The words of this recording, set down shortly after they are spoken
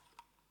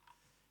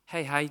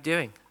Hey, how you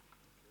doing?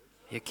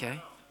 You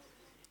okay?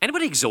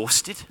 Anybody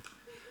exhausted?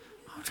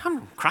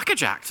 I'm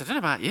crackerjacked. I don't know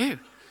about you.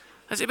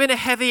 Has it been a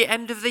heavy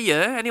end of the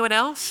year? Anyone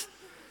else?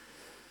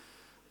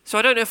 So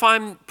I don't know if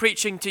I'm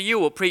preaching to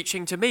you or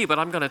preaching to me, but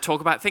I'm going to talk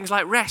about things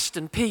like rest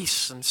and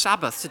peace and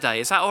Sabbath today.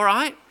 Is that all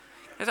right?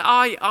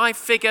 I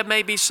figure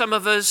maybe some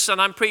of us,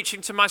 and I'm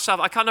preaching to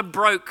myself, I kind of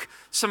broke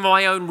some of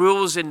my own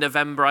rules in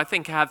November. I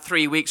think I had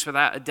 3 weeks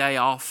without a day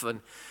off, and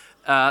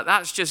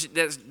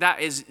that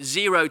is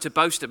zero to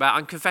boast about.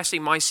 I'm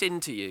confessing my sin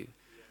to you.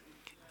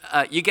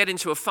 You get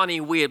into a funny,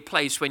 weird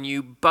place when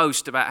you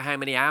boast about how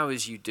many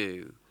hours you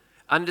do.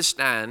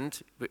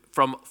 Understand,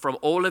 from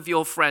all of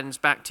your friends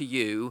back to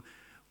you,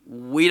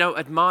 we don't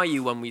admire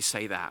you when we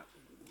say that.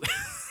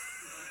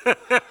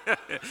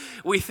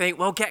 We think,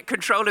 well, get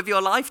control of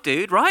your life,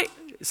 dude, right?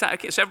 Is that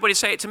okay? So everybody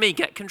say it to me,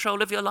 get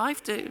control of your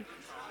life, dude.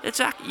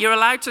 Exactly. You're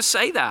allowed to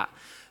say that.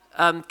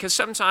 Because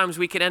sometimes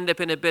we can end up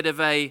in a bit of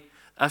a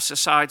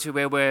society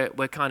where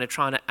we're kind of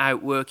trying to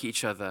outwork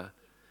each other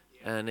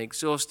and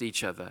exhaust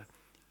each other.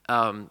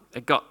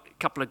 I've got a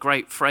couple of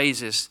great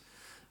phrases,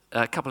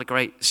 a couple of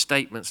great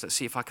statements. Let's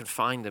see if I can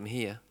find them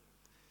here.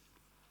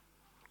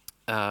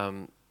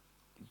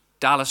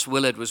 Dallas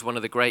Willard was one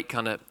of the great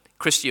kind of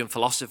Christian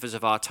philosophers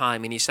of our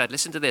time, and he said,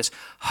 listen to this,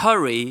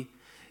 hurry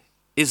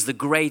is the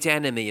great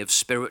enemy of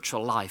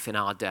spiritual life in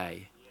our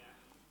day.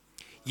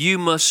 You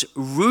must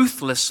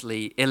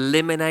ruthlessly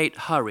eliminate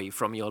hurry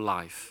from your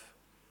life.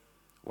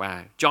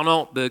 Wow. John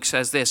Ortberg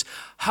says this,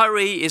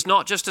 hurry is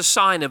not just a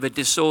sign of a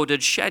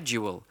disordered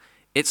schedule,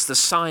 it's the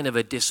sign of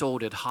a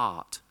disordered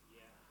heart.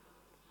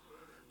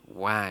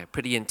 Wow,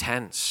 pretty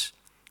intense.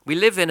 We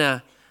live in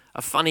a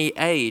funny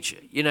age.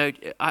 You know,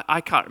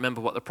 I can't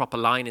remember what the proper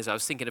line is. I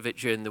was thinking of it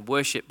during the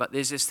worship, but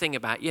there's this thing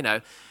about,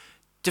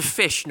 do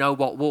fish know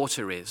what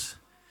water is?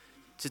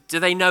 Do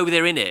they know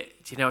they're in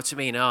it? Do you know what I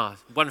mean?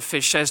 One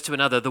fish says to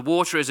another, the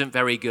water isn't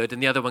very good,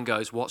 and the other one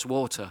goes, what's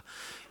water?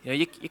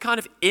 You're kind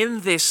of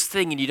in this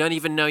thing, and you don't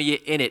even know you're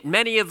in it.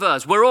 Many of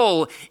us, we're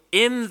all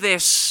in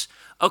this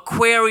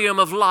aquarium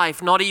of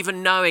life, not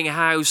even knowing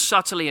how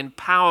subtly and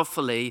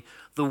powerfully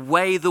the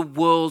way the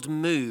world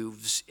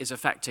moves is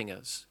affecting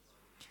us.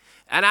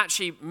 And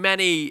actually,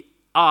 many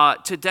are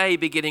today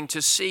beginning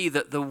to see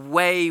that the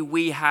way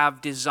we have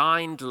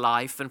designed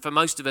life, and for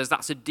most of us,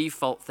 that's a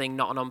default thing,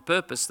 not an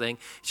on-purpose thing.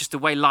 It's just the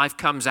way life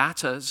comes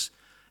at us,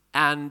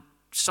 and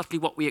subtly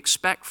what we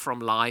expect from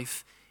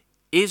life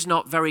is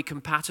not very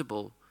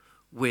compatible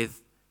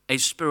with a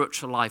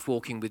spiritual life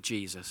walking with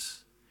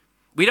Jesus.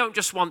 We don't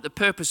just want the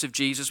purpose of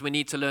Jesus, we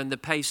need to learn the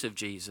pace of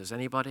Jesus.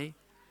 Anybody?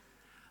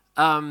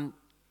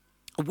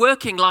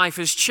 Working life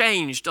has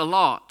changed a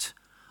lot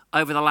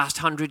over the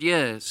last 100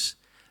 years.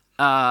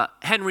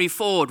 Henry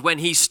Ford, when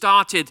he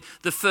started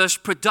the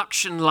first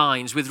production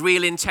lines with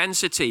real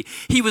intensity,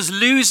 he was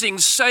losing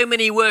so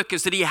many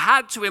workers that he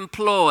had to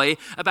employ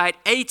about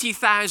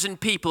 80,000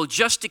 people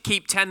just to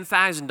keep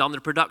 10,000 on the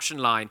production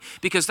line,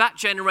 because that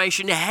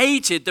generation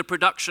hated the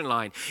production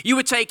line. You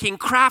were taking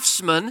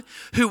craftsmen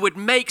who would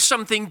make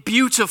something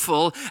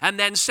beautiful and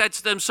then said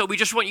to them, so we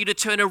just want you to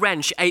turn a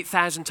wrench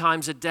 8,000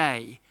 times a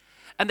day.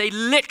 And they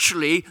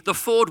literally, the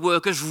Ford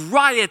workers,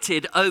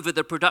 rioted over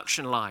the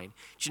production line.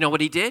 Do you know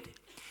what he did?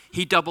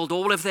 He doubled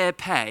all of their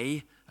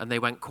pay and they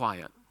went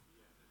quiet.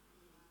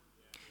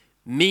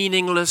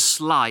 Meaningless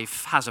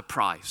life has a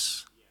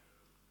price.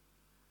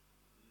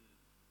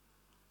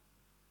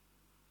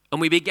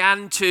 And we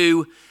began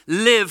to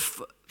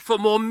live for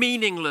more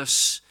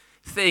meaningless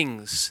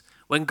things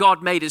when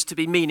God made us to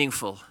be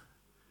meaningful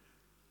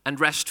and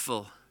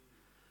restful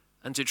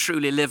and to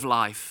truly live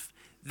life.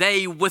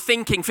 They were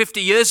thinking 50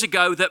 years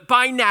ago that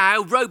by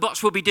now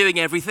robots will be doing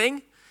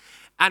everything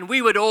and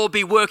we would all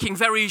be working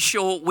very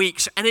short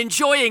weeks and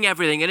enjoying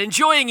everything and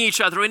enjoying each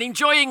other and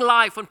enjoying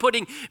life and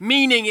putting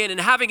meaning in and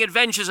having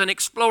adventures and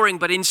exploring.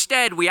 But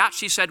instead, we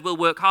actually said we'll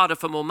work harder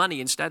for more money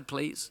instead,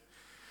 please.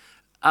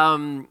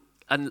 And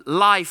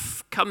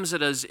life comes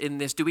at us in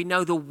this. Do we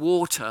know the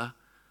water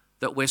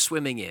that we're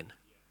swimming in?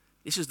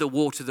 This is the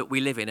water that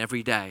we live in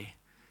every day.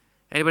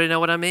 Anybody know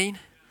what I mean?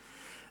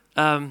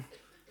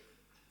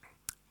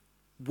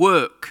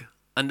 Work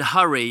and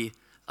hurry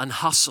and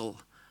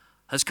hustle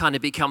has kind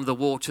of become the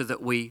water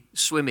that we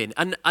swim in.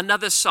 And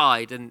another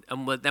side, and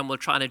then we'll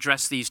try and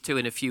address these two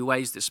in a few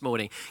ways this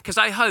morning, because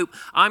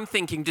I'm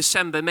thinking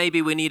December,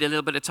 maybe we need a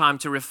little bit of time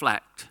to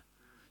reflect.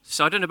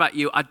 So I don't know about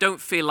you, I don't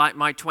feel like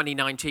my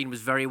 2019 was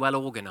very well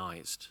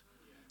organized.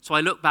 So I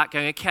look back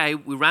going, okay,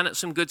 we ran at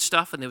some good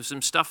stuff, and there was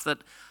some stuff that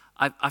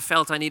I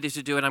felt I needed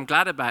to do, and I'm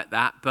glad about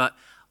that, but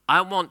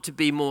I want to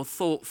be more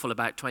thoughtful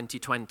about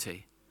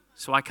 2020.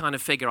 So I kind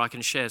of figure I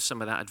can share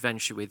some of that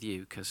adventure with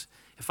you, because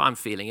if I'm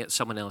feeling it,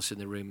 someone else in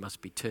the room must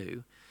be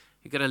too.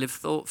 You've got to live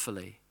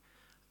thoughtfully.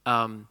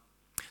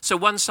 So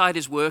one side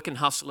is work and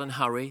hustle and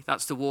hurry.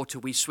 That's the water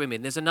we swim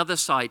in. There's another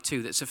side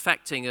too that's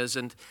affecting us,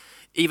 and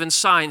even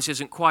science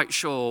isn't quite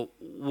sure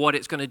what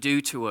it's going to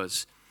do to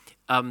us.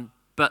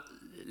 But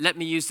let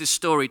me use this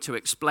story to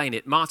explain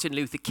it. Martin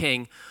Luther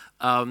King,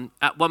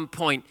 at one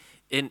point,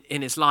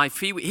 in his life.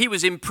 He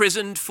was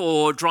imprisoned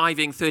for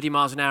driving 30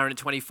 miles an hour in a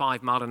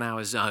 25 mile an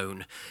hour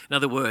zone. In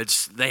other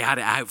words, they had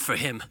it out for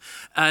him.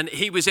 And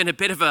he was in a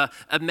bit of a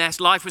mess.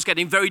 Life was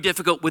getting very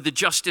difficult with the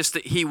justice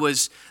that he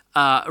was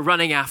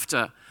running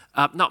after.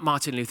 Not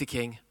Martin Luther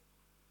King,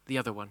 the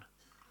other one.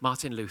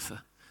 Martin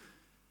Luther.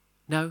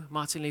 No,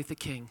 Martin Luther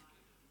King.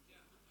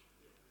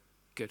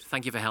 Good,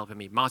 thank you for helping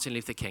me. Martin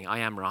Luther King, I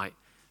am right.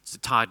 It's the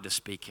tiredness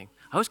speaking.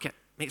 I always get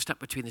mixed up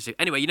between the two.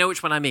 Anyway, you know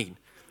which one I mean.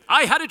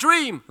 I had a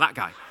dream, that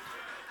guy.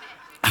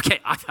 Okay,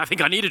 I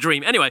think I need a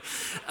dream. Anyway,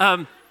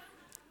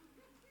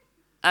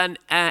 and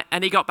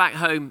he got back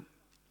home,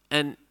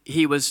 and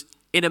he was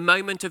in a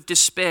moment of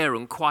despair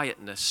and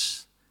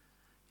quietness,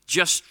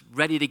 just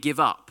ready to give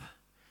up.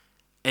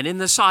 And in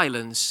the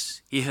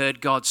silence, he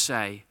heard God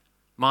say,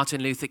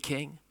 Martin Luther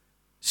King,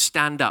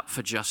 stand up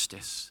for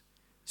justice.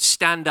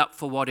 Stand up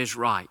for what is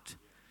right.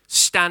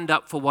 Stand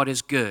up for what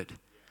is good.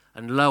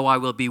 And lo, I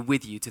will be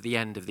with you to the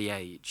end of the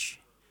age.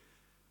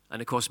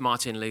 And of course,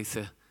 Martin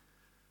Luther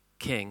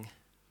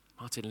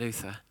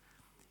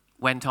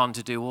went on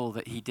to do all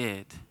that he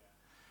did.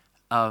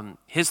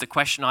 Here's the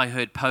question I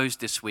heard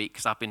posed this week,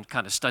 because I've been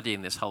kind of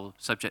studying this whole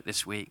subject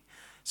this week.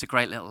 It's a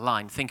great little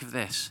line. Think of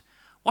this.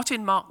 What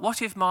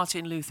if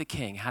Martin Luther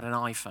King had an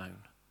iPhone?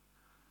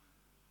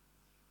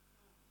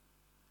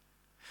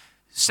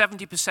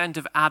 70%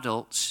 of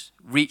adults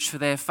reach for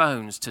their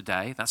phones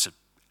today. That's an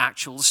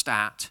actual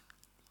stat.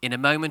 In a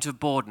moment of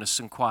boredness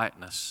and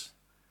quietness.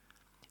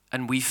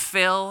 And we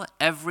fill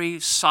every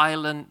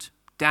silent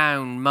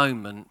down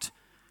moment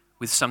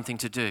with something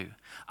to do.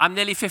 I'm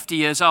nearly 50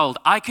 years old.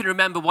 I can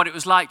remember what it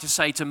was like to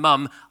say to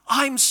Mum,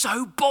 I'm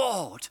so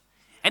bored.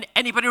 And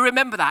anybody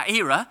remember that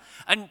era?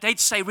 And they'd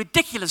say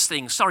ridiculous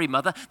things. Sorry,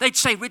 Mother. They'd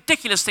say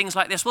ridiculous things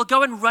like this. Well,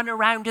 go and run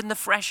around in the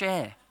fresh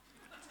air.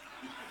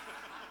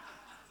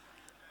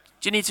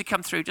 Do you need to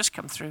come through? Just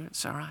come through.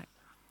 It's all right.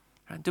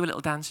 Do a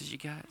little dance as you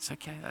go. It's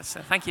okay.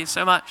 Thank you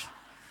so much.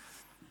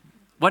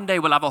 One day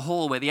we'll have a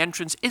hall where the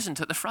entrance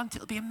isn't at the front.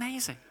 It'll be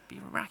amazing.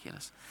 It'll be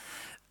miraculous.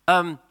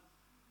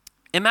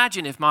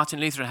 Imagine if Martin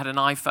Luther had an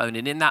iPhone,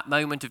 and in that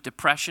moment of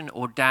depression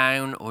or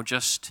down, or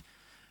just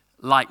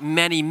like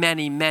many,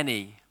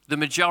 the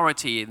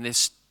majority in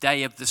this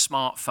day of the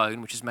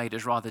smartphone, which has made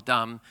us rather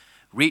dumb,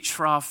 reach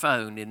for our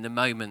phone in the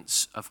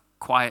moments of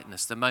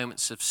quietness, the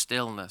moments of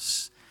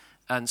stillness.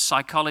 And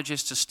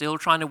psychologists are still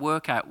trying to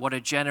work out what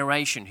a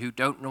generation who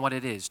don't know what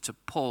it is to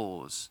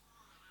pause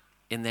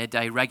in their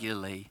day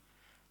regularly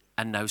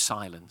and no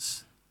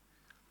silence.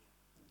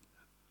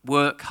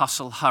 Work,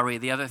 hustle, hurry.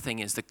 The other thing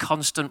is the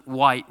constant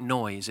white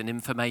noise and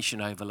information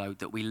overload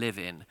that we live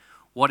in.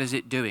 What is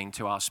it doing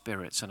to our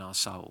spirits and our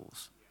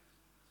souls?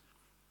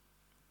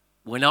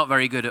 We're not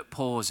very good at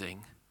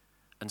pausing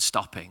and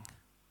stopping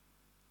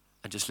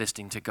and just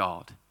listening to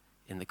God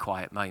in the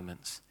quiet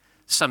moments.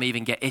 Some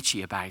even get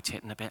itchy about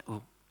it and a bit,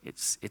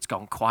 it's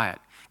gone quiet.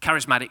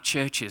 Charismatic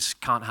churches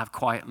can't have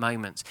quiet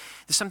moments.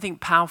 There's something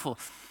powerful.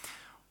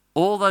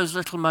 All those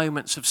little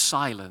moments of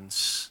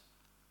silence,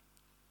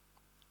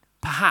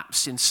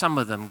 perhaps in some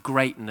of them,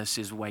 greatness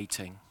is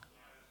waiting.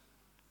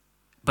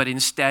 But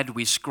instead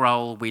we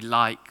scroll, we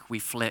like, we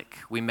flick,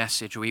 we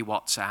message, we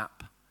WhatsApp.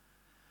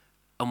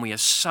 And we are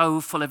so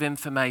full of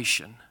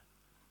information.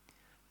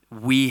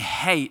 We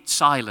hate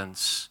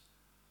silence,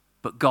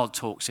 but God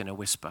talks in a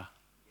whisper.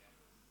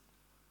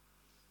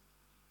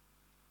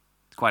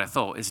 It's quite a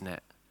thought, isn't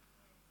it?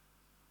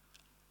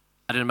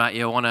 I don't know about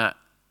you, I want to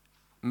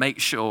make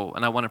sure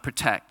and I want to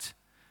protect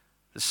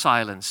the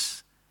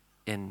silence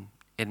in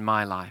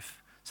my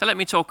life. So let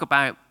me talk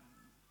about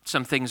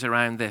some things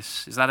around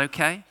this. Is that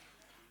okay?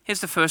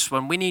 Here's the first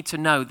one. We need to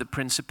know the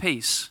Prince of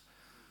Peace.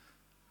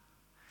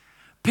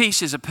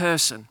 Peace is a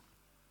person.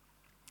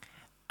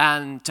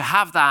 And to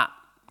have that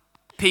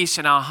peace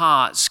in our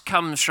hearts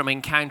comes from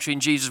encountering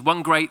Jesus.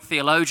 One great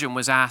theologian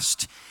was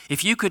asked,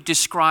 if you could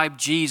describe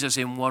Jesus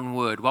in one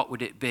word, what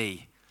would it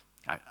be?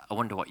 I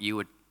wonder what you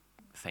would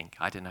think.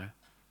 I don't know.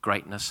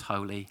 Greatness,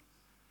 holy.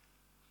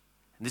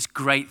 And this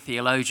great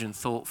theologian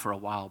thought for a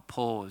while,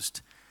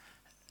 paused,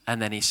 and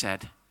then he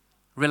said,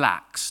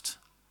 relaxed.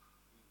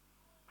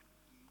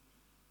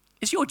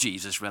 Is your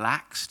Jesus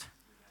relaxed?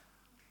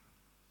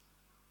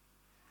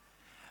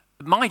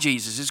 My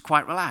Jesus is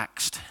quite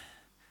relaxed.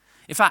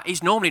 In fact,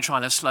 he's normally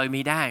trying to slow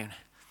me down.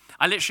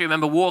 I literally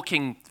remember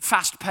walking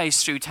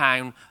fast-paced through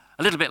town,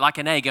 a little bit like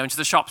an egg, going to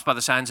the shops by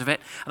the sounds of it,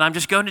 and I'm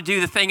just going to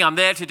do the thing I'm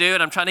there to do,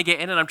 and I'm trying to get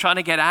in, and I'm trying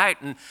to get out,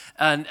 and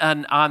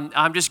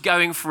I'm just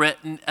going for it.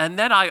 And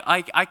then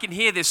I can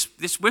hear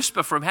this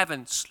whisper from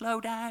heaven,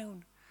 slow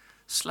down.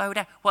 Slow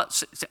down.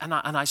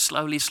 And I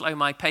slowly slow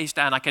my pace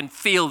down. I can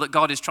feel that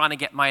God is trying to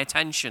get my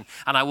attention,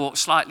 and I walk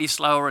slightly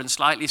slower and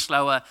slightly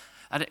slower.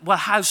 And well,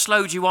 how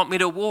slow do you want me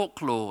to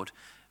walk, Lord?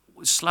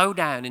 Slow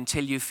down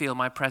until you feel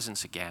my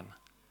presence again.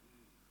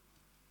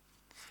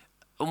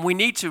 And we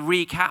need to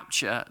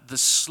recapture the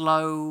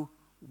slow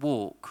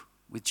walk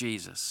with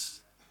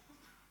Jesus.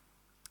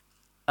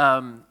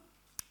 I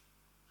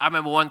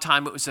remember one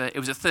time it was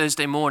a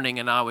Thursday morning,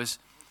 and I was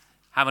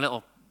having a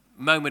little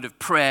moment of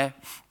prayer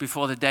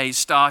before the day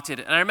started.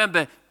 And I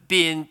remember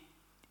being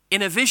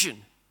in a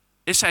vision,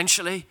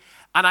 essentially.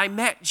 And I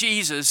met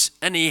Jesus,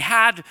 and he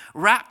had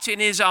wrapped in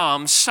his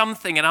arms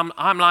something, and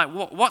I'm like,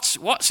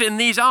 what's in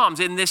these arms,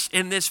 in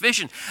this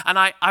vision? And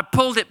I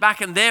pulled it back,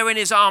 and there in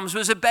his arms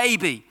was a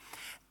baby.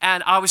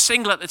 And I was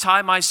single at the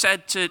time. I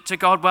said to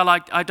God, well,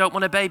 I don't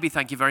want a baby,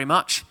 thank you very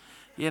much.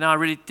 I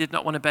really did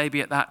not want a baby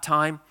at that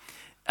time.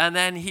 And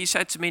then he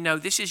said to me, no,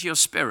 this is your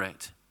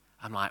spirit.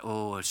 I'm like,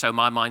 oh, so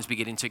my mind's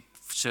beginning to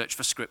search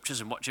for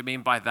scriptures, and what do you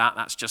mean by that?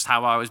 That's just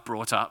how I was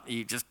brought up.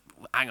 You just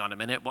hang on a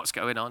minute, what's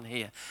going on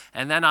here?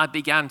 And then I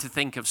began to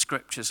think of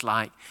scriptures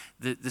like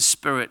the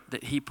spirit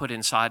that he put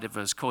inside of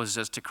us causes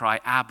us to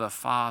cry, Abba,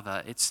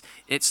 Father.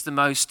 It's the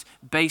most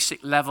basic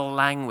level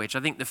language.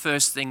 I think the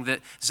first thing that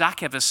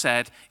Zach ever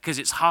said, because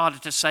it's harder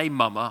to say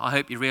mama, I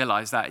hope you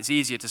realize that, it's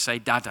easier to say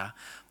dada.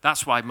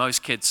 That's why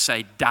most kids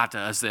say dada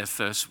as their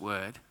first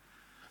word.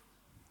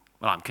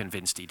 Well, I'm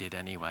convinced he did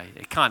anyway.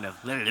 It kind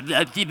of, he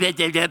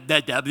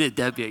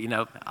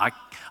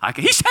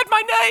said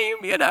my name,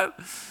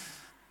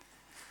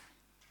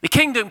 The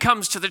kingdom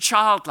comes to the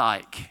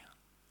childlike.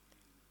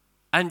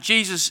 And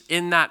Jesus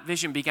in that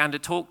vision began to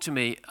talk to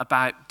me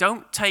about,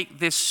 don't take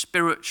this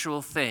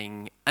spiritual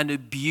thing and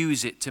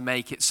abuse it to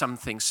make it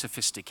something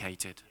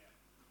sophisticated.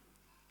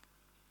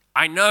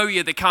 I know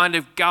you're the kind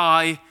of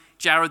guy,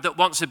 Jared, that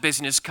wants a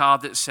business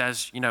card that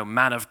says,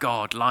 man of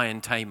God,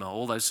 lion tamer,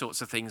 all those sorts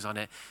of things on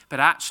it. But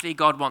actually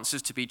God wants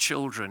us to be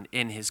children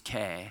in his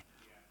care,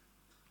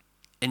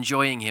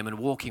 enjoying him and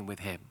walking with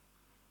him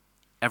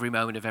every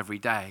moment of every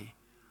day.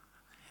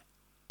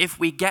 If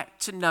we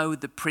get to know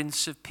the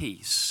Prince of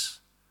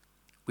Peace,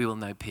 we will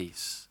know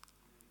peace.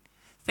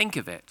 Think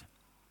of it.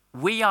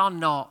 We are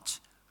not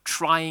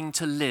trying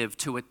to live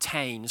to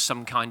attain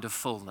some kind of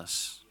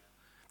fullness.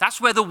 That's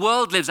where the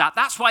world lives at.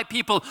 That's why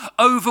people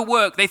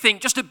overwork. They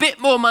think just a bit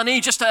more money,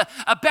 just a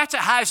better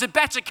house, a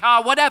better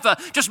car, whatever,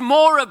 just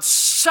more of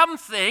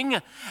something,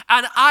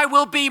 and I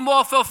will be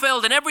more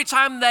fulfilled. And every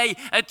time they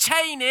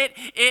attain it,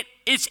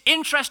 it's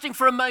interesting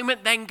for a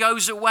moment, then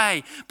goes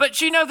away. But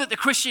do you know that the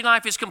Christian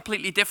life is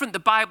completely different? The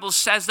Bible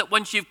says that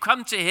once you've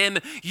come to him,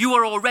 you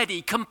are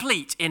already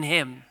complete in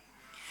him.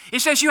 It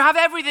says you have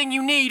everything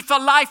you need for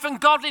life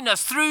and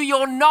godliness through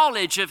your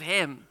knowledge of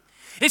him.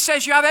 It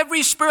says you have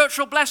every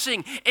spiritual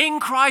blessing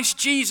in Christ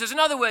Jesus. In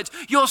other words,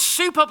 you're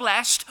super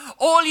blessed.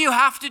 All you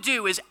have to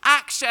do is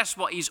access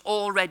what he's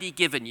already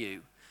given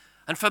you.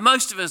 And for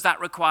most of us,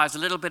 that requires a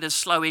little bit of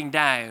slowing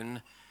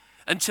down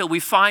until we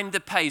find the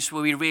pace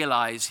where we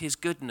realize his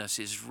goodness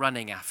is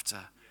running after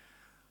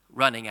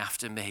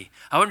me.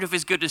 I wonder if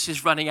his goodness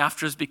is running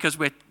after us because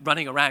we're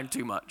running around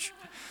too much.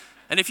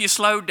 And if you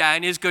slowed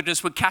down, his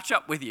goodness would catch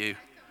up with you.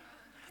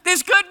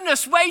 There's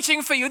goodness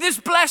waiting for you, this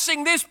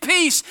blessing, this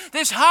peace,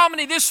 this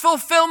harmony, this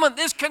fulfillment,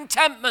 this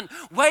contentment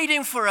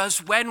waiting for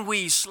us when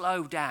we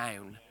slow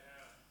down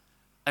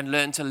and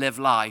learn to live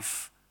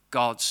life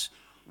God's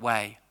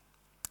way.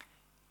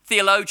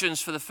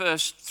 Theologians for the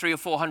first 300 or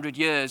 400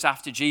 years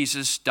after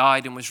Jesus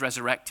died and was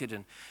resurrected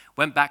and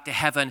went back to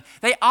heaven,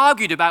 they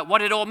argued about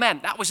what it all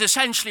meant. That was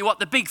essentially what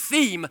the big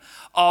theme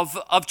of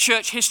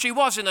church history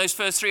was in those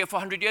first 300 or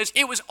 400 years.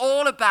 It was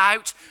all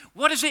about,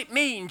 what does it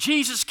mean?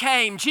 Jesus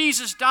came,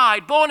 Jesus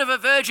died, born of a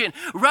virgin,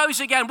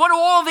 rose again. What do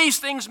all these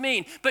things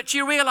mean? But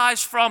you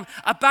realize from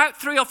about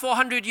 300 or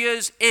 400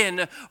 years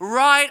in,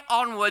 right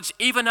onwards,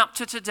 even up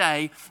to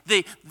today,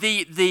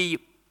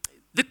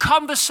 the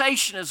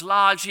conversation has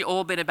largely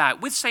all been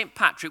about, with St.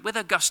 Patrick, with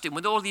Augustine,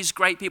 with all these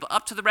great people,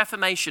 up to the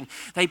Reformation,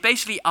 they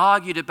basically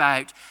argued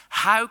about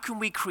how can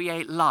we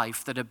create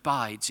life that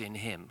abides in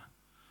him.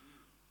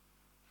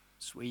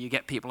 It's where you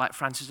get people like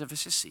Francis of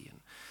Assisi and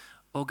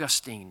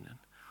Augustine and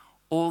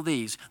all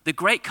these. The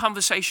great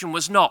conversation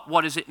was not,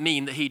 what does it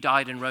mean that he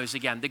died and rose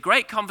again? The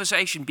great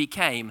conversation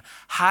became,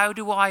 how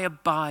do I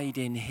abide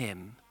in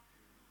him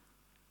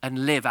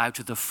and live out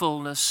of the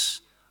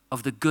fullness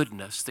of the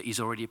goodness that he's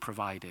already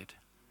provided?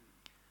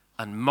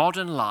 And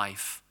modern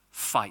life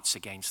fights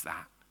against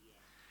that.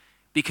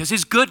 Because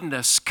his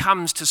goodness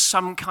comes to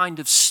some kind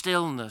of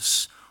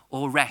stillness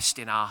or rest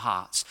in our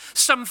hearts.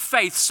 Some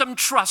faith, some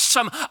trust,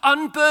 some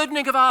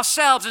unburdening of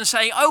ourselves and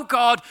saying, oh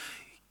God,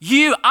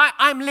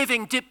 I'm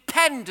living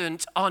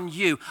dependent on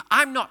you.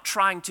 I'm not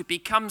trying to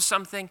become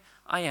something.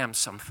 I am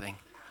something.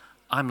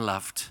 I'm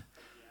loved.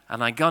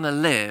 And I'm going to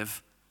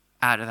live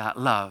out of that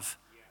love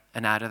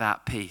and out of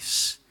that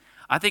peace.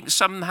 I think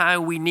somehow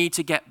we need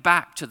to get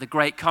back to the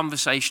great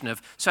conversation of,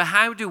 so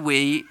how do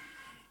we,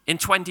 in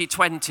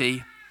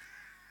 2020,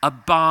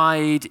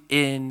 abide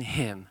in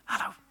him?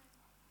 Hello.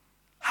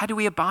 How do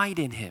we abide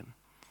in him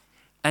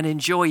and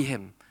enjoy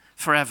him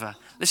forever?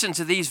 Listen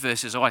to these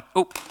verses.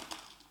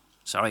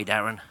 Sorry,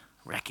 Darren.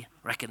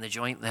 Wrecking the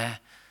joint there.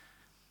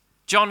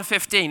 John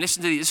 15.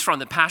 Listen to this from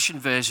the Passion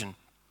Version.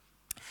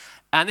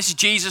 And this is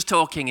Jesus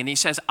talking, and he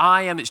says,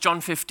 it's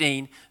John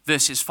 15,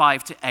 verses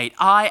 5 to 8.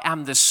 I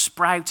am the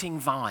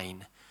sprouting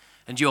vine,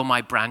 and you're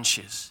my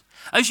branches.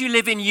 As you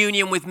live in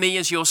union with me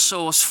as your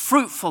source,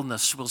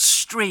 fruitfulness will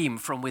stream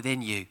from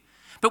within you.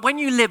 But when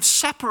you live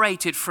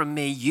separated from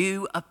me,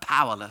 you are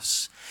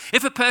powerless.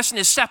 If a person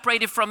is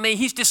separated from me,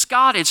 he's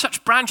discarded.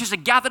 Such branches are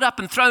gathered up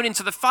and thrown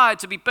into the fire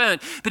to be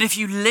burnt. But if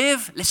you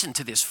live, listen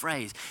to this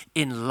phrase,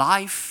 in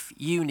life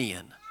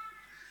union.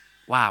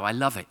 Wow, I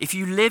love it. If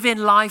you live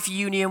in life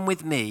union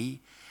with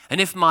me, and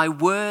if my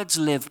words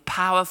live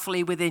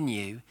powerfully within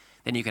you,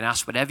 then you can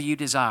ask whatever you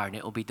desire and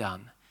it will be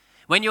done.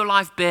 When your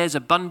life bears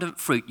abundant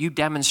fruit, you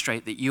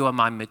demonstrate that you are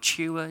my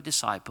mature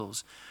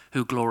disciples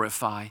who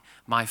glorify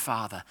my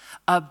Father.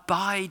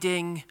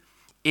 Abiding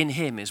in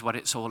him is what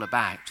it's all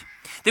about.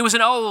 There was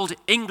an old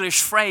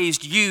English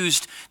phrase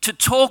used to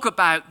talk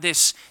about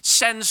this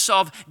sense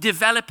of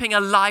developing a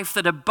life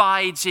that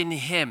abides in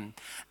him.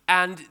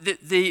 And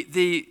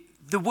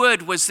the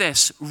word was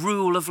this,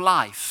 rule of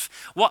life.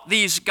 What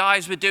these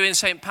guys were doing,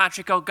 St.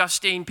 Patrick,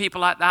 Augustine, people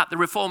like that, the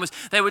reformers,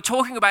 they were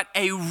talking about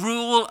a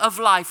rule of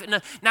life.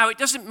 And now it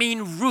doesn't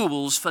mean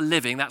rules for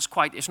living.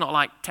 It's not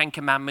like 10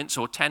 commandments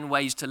or 10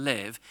 ways to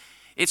live.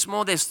 It's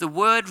more this, the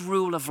word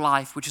rule of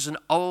life, which is an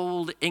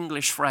old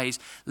English phrase,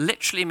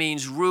 literally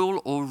means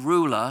rule or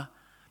ruler.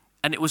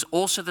 And it was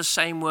also the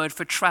same word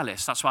for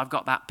trellis. That's why I've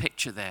got that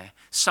picture there.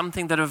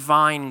 Something that a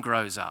vine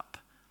grows up.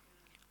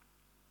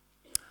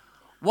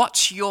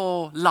 What's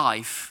your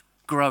life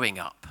growing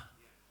up?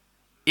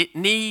 It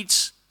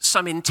needs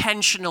some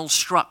intentional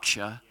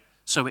structure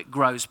so it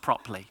grows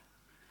properly.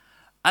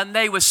 And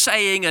they were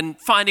saying and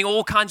finding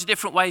all kinds of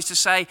different ways to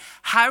say,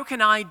 how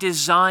can I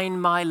design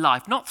my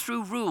life? Not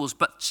through rules,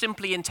 but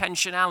simply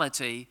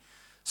intentionality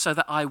so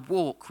that I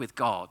walk with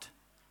God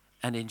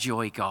and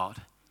enjoy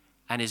God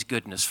and his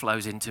goodness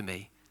flows into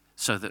me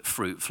so that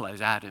fruit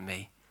flows out of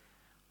me.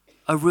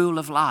 A rule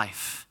of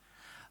life.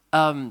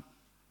 A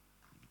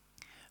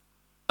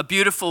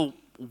beautiful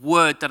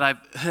word that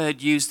I've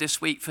heard used this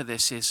week for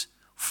this is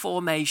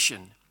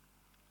formation.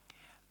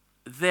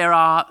 There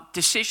are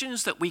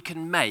decisions that we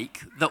can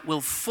make that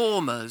will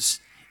form us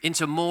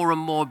into more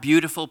and more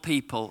beautiful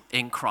people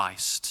in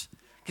Christ.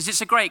 Because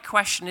it's a great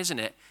question, isn't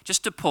it?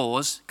 Just to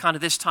pause kind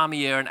of this time of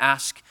year and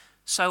ask,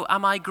 so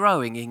am I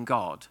growing in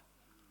God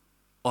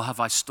or have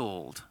I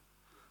stalled?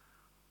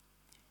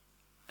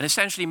 And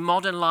essentially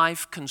modern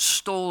life can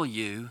stall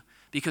you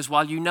because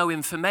while you know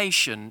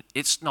information,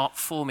 it's not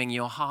forming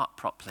your heart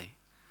properly.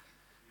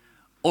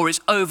 Or it's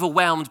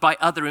overwhelmed by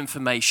other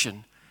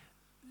information.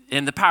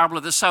 In the parable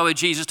of the sower,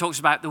 Jesus talks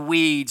about the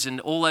weeds and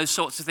all those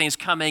sorts of things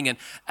coming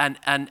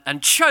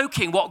and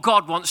choking what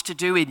God wants to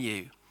do in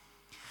you.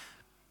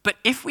 But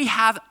if we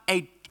have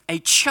a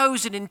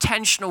chosen,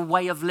 intentional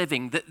way of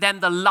living, that then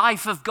the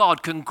life of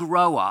God can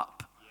grow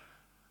up,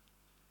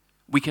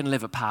 we can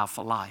live a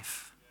powerful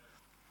life.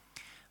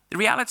 The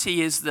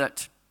reality is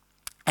that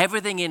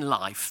everything in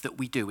life that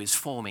we do is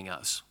forming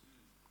us.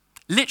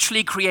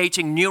 Literally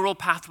creating neural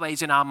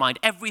pathways in our mind.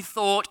 Every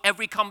thought,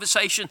 every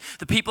conversation,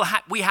 the people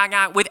we hang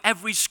out with,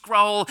 every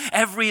scroll,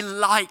 every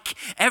like,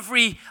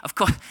 of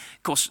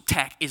course,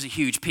 tech is a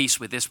huge piece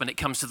with this when it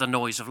comes to the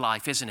noise of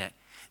life, isn't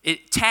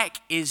it? Tech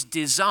is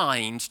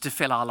designed to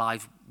fill our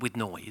life with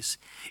noise.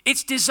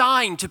 It's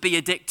designed to be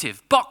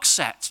addictive. Box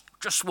sets,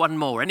 just one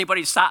more.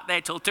 Anybody sat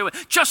there till 2?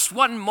 Just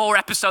one more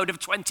episode of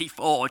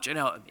 24, do you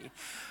know what I mean?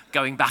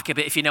 Going back a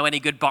bit, if you know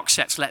any good box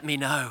sets, let me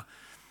know.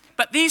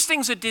 But these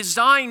things are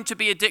designed to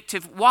be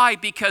addictive. Why?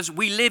 Because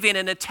we live in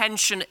an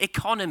attention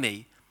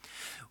economy.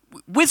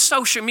 With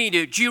social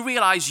media, do you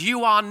realize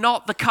you are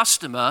not the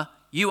customer,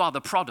 you are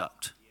the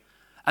product?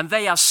 And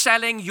they are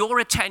selling your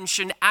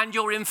attention and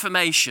your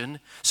information,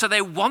 so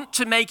they want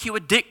to make you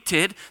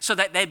addicted so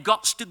that they've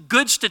got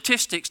good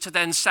statistics to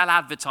then sell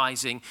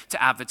advertising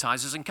to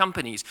advertisers and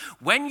companies.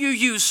 When you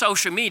use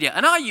social media,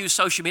 and I use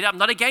social media, I'm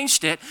not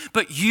against it,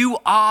 but you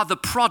are the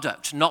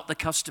product, not the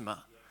customer.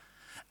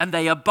 And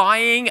they are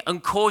buying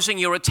and causing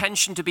your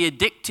attention to be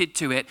addicted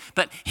to it.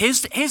 But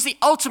here's the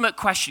ultimate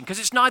question, because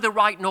it's neither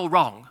right nor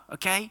wrong,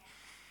 okay?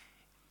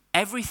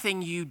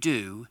 Everything you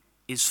do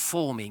is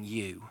forming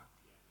you.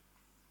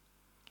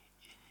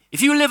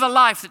 If you live a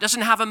life that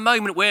doesn't have a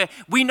moment where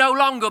we no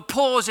longer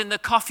pause in the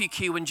coffee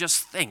queue and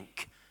just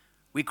think,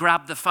 we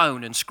grab the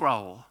phone and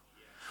scroll.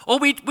 Or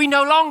we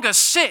no longer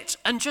sit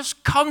and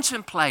just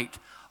contemplate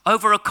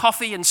over a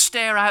coffee and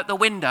stare out the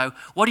window.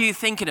 What are you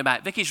thinking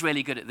about? Vicky's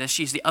really good at this.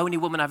 She's the only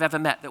woman I've ever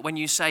met that when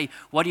you say,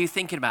 what are you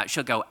thinking about?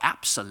 She'll go,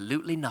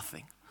 absolutely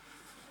nothing.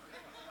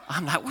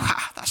 I'm like,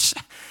 wow, that's...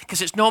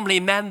 Because it's normally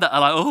men that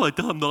are like,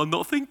 oh, I'm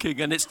not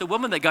thinking. And it's the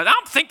woman that goes,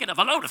 I'm thinking of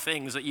a load of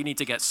things that you need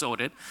to get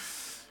sorted.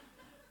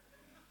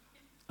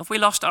 Have we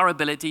lost our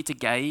ability to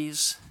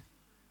gaze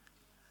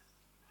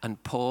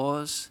and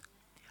pause?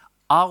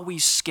 Are we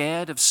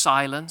scared of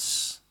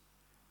silence?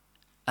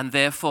 And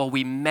therefore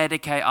we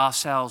medicate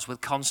ourselves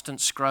with constant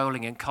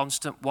scrolling and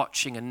constant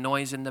watching and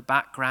noise in the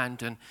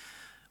background, and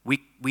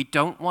we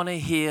don't want to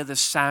hear the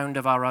sound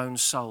of our own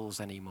souls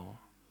anymore.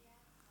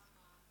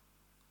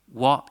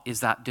 What is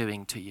that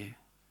doing to you?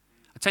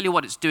 I tell you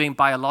what it's doing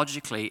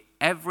biologically.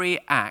 Every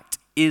act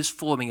is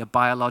forming a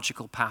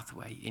biological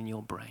pathway in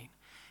your brain.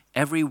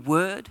 Every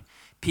word,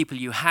 people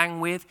you hang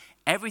with,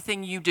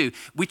 Everything you do.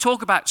 We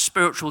talk about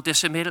spiritual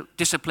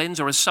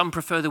disciplines, or as some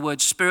prefer the word,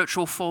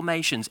 spiritual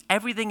formations.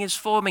 Everything is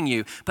forming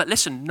you. But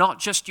listen, not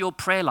just your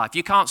prayer life.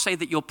 You can't say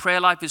that your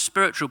prayer life is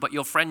spiritual, but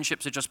your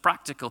friendships are just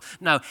practical.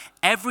 No,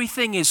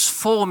 everything is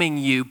forming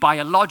you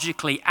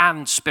biologically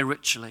and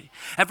spiritually.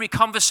 Every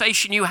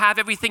conversation you have,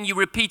 everything you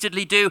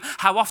repeatedly do,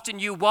 how often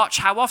you watch,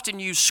 how often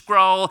you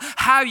scroll,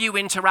 how you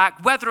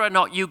interact, whether or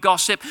not you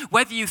gossip,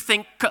 whether you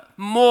think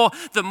more.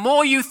 The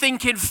more you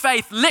think in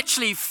faith,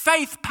 literally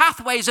faith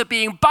pathways are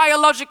being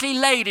biologically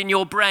laid in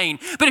your brain.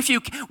 But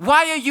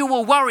why are you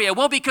a worrier?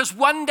 Well, because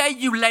one day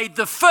you laid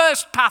the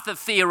first path of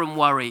fear and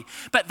worry,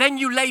 but then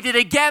you laid it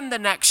again the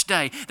next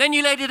day. Then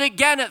you laid it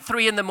again at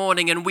 3 a.m,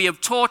 and we have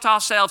taught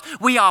ourselves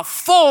we are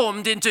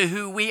formed into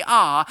who we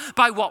are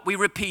by what we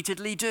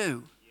repeatedly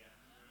do.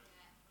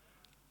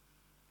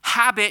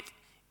 Habit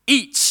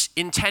eats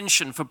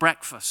intention for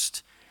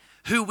breakfast.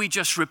 Who we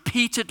just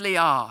repeatedly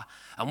are.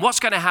 And what's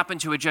going to happen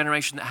to a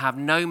generation that have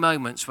no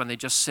moments when they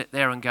just sit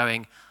there and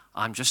going,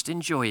 I'm just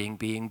enjoying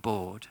being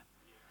bored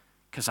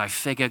because I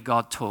figure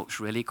God talks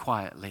really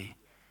quietly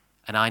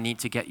and I need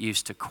to get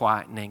used to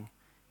quietening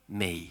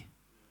me.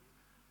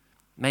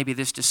 Maybe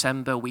this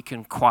December we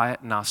can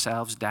quieten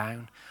ourselves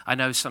down. I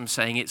know some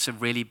saying it's a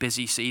really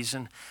busy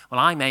season. Well,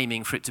 I'm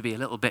aiming for it to be a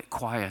little bit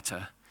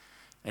quieter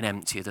and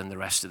emptier than the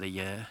rest of the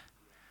year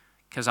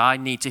because I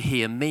need to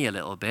hear me a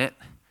little bit,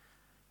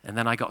 and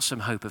then I got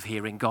some hope of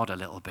hearing God a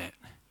little bit.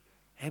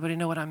 Anybody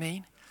know what I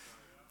mean?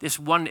 This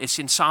one, it's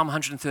in Psalm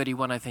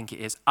 131, I think it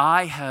is.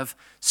 I have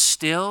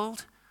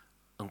stilled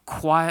and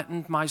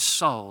quietened my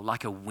soul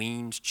like a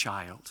weaned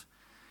child.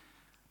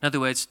 In other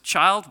words,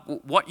 child,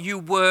 what you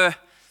were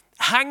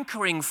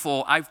hankering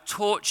for, I've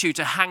taught you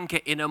to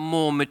hanker in a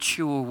more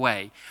mature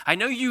way. I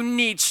know you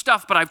need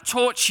stuff, but I've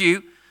taught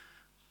you,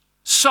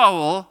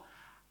 soul,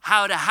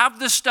 how to have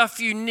the stuff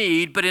you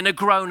need, but in a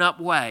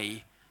grown-up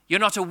way. You're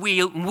not a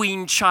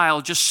weaned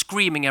child just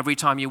screaming every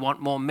time you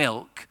want more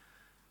milk.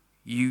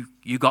 You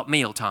got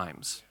meal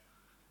times.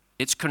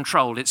 It's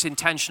controlled, it's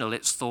intentional,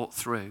 it's thought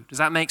through. Does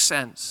that make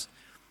sense?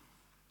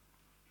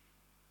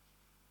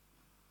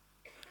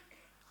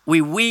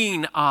 We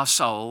wean our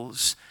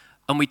souls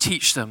and we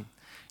teach them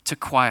to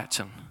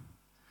quieten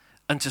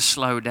and to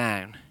slow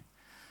down.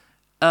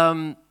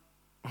 Let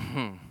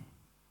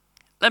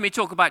me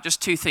talk about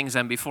just 2 things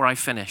then before I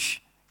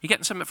finish. You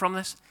getting something from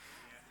this?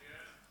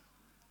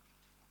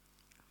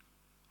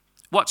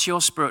 What's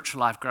your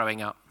spiritual life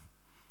growing up?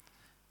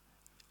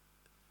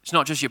 It's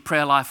not just your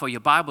prayer life or your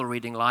Bible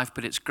reading life,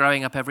 but it's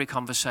growing up every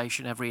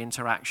conversation, every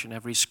interaction,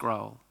 every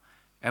scroll,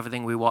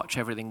 everything we watch,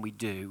 everything we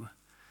do.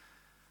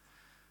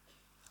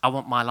 I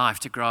want my life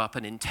to grow up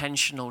an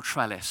intentional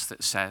trellis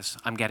that says,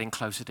 I'm getting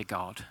closer to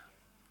God.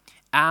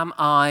 Am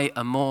I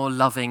a more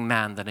loving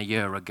man than a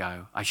year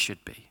ago? I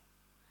should be.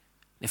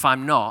 If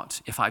I'm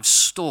not, if I've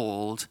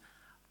stalled,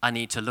 I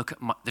need to look at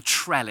the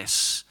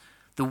trellis,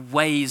 the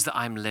ways that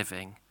I'm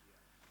living,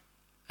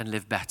 and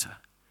live better.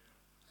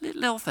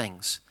 Little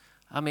things.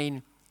 I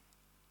mean,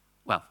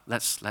 well,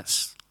 let's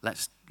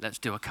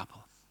do a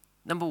couple.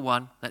 Number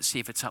 1, let's see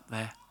if it's up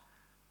there.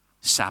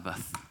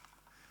 Sabbath.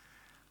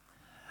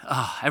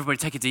 Oh, everybody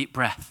take a deep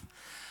breath.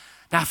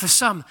 Now, for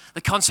some,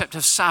 the concept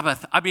of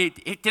Sabbath, I mean,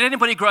 did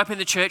anybody grow up in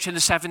the church in the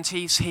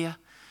 70s here?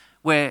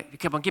 Where,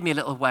 come on, give me a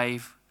little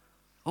wave.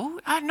 Oh,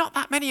 not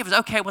that many of us.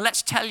 Okay, well,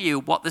 let's tell you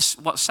what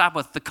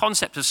Sabbath, the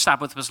concept of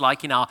Sabbath was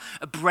like in our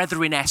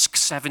brethren-esque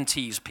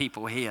 70s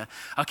people here.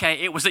 Okay,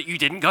 it was that you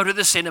didn't go to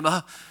the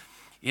cinema.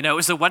 You know, it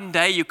was the one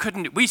day you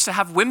couldn't. We used to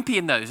have Wimpy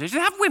in those days. We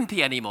don't have Wimpy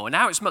anymore.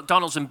 Now it's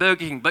McDonald's and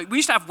Burger King. But we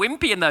used to have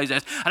Wimpy in those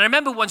days. And I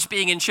remember once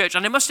being in church,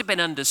 and I must have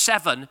been under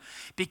 7,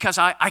 because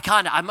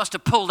I must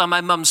have pulled on my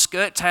mum's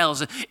skirt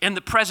tails in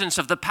the presence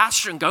of the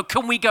pastor and go,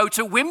 can we go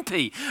to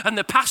Wimpy? And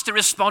the pastor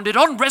responded,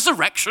 on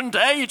Resurrection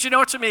Day. Do you know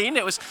what I mean?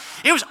 It was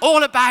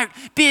all about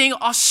being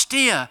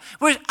austere.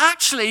 Whereas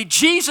actually,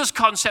 Jesus'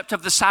 concept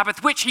of the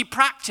Sabbath, which he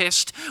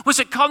practiced, was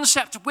a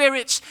concept where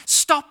it's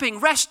stopping,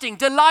 resting,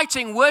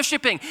 delighting,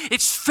 worshiping.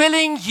 It's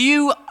filling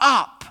you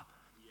up,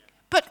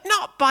 but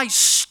not by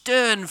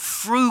stern,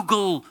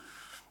 frugal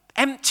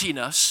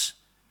emptiness,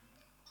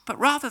 but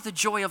rather the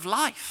joy of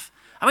life.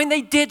 I mean,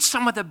 they did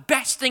some of the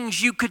best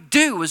things you could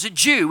do as a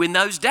Jew in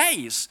those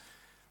days.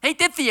 They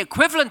did the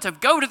equivalent of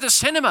go to the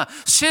cinema,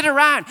 sit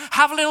around,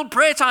 have a little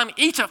prayer time,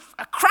 eat a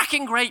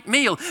cracking great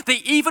meal.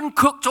 They even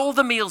cooked all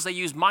the meals. They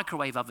used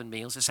microwave oven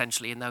meals,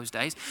 essentially, in those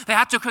days. They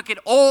had to cook it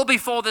all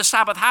before the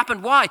Sabbath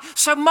happened. Why?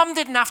 So mum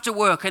didn't have to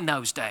work in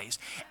those days.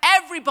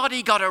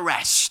 Everybody got a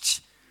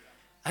rest.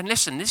 And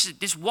listen,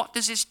 what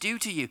does this do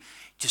to you?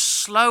 To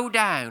slow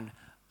down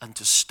and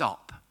to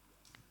stop.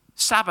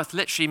 Sabbath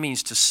literally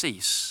means to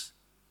cease.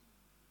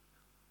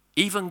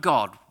 Even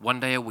God, one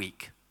day a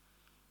week.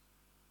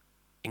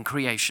 In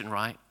creation,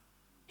 right?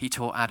 He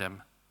taught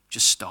Adam,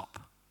 just stop.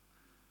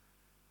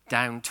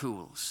 Down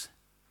tools.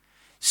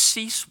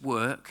 Cease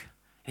work.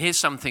 Here's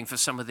something for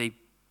some of the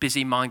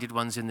busy-minded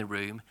ones in the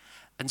room.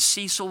 And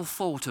cease all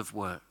thought of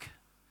work.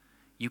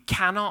 You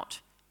cannot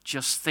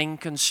just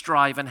think and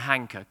strive and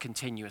hanker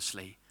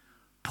continuously.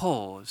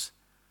 Pause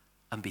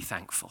and be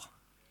thankful.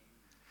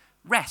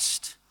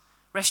 Rest.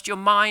 Rest your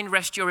mind,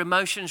 rest your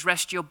emotions,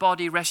 rest your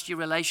body, rest your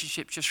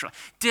relationships. Just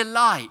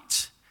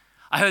delight.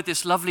 I heard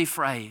this lovely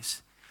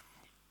phrase.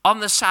 On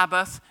the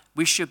Sabbath,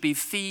 we should be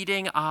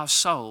feeding our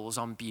souls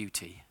on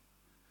beauty.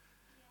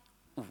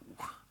 Ooh.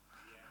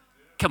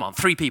 Come on,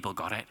 3 people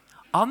got it.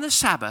 On the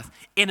Sabbath,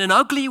 in an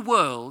ugly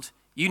world,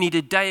 you need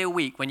a day a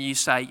week when you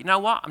say, you know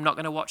what, I'm not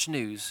going to watch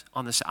news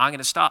on the Sabbath. I'm going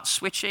to start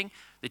switching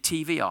the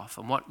TV off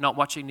and not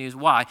watching news.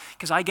 Why?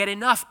 Because I get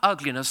enough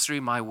ugliness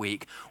through my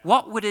week.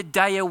 What would a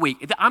day a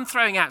week? I'm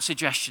throwing out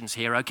suggestions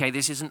here, okay?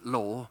 This isn't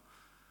law.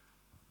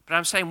 But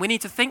I'm saying we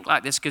need to think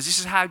like this because this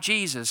is how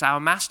Jesus,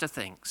 our master,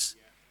 thinks.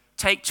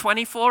 Take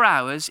 24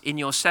 hours in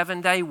your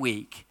 7-day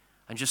week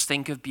and just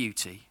think of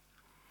beauty.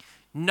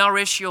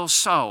 Nourish your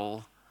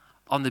soul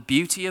on the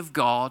beauty of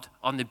God,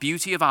 on the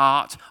beauty of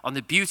art, on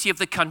the beauty of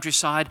the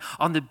countryside,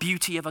 on the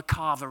beauty of a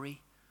carvery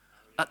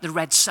at the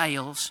Red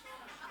Sails.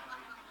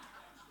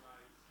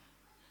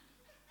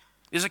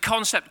 There's a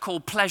concept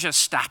called pleasure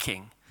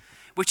stacking,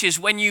 which is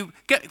when you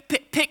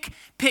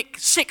pick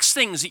 6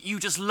 things that you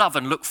just love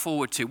and look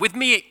forward to. With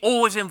me, it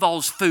always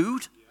involves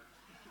food.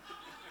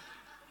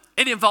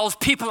 It involves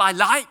people I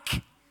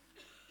like.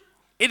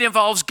 It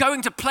involves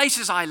going to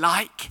places I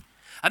like.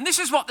 And this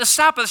is what the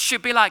Sabbath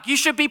should be like. You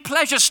should be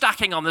pleasure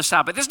stacking on the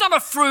Sabbath. It's not a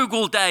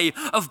frugal day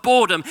of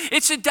boredom.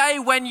 It's a day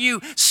when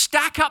you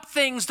stack up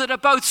things that are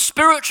both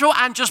spiritual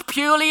and just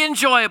purely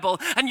enjoyable.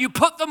 And you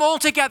put them all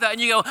together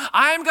and you go,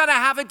 I'm going to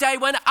have a day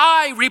when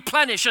I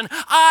replenish and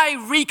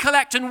I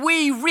recollect and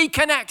we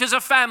reconnect as a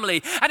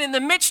family. And in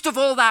the midst of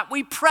all that,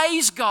 we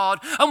praise God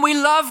and we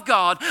love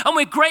God and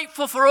we're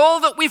grateful for all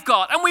that we've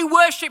got and we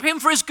worship Him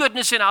for His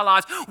goodness in our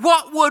lives.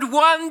 What would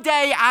one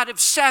day out of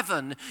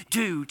 7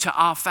 do to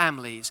our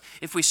family?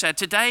 If we said,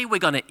 today we're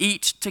going to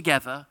eat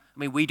together. I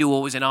mean, we do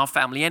always in our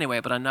family anyway,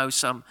 but I know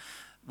some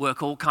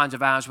work all kinds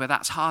of hours where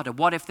that's harder.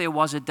 What if there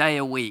was a day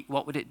a week?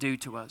 What would it do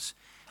to us?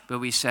 But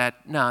we said,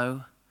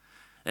 no.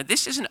 Now,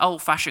 this isn't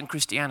old-fashioned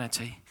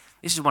Christianity.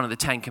 This is one of the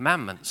 10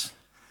 Commandments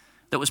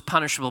that was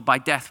punishable by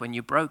death when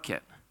you broke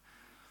it.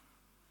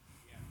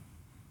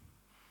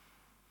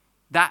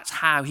 That's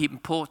how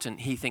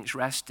important He thinks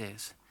rest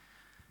is.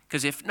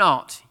 Because if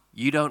not,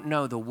 you don't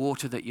know the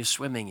water that you're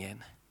swimming in.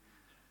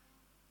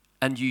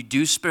 And you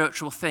do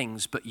spiritual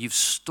things, but you've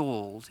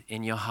stalled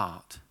in your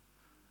heart.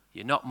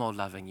 You're not more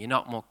loving. You're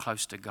not more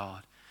close to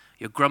God.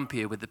 You're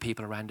grumpier with the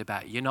people around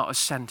about you. You're not as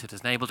centered,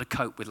 as able to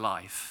cope with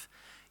life.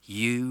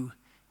 You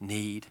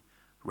need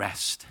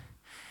rest.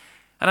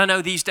 And I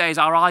know these days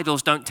our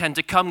idols don't tend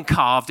to come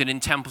carved and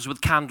in temples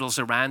with candles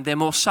around. They're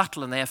more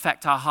subtle and they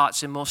affect our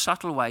hearts in more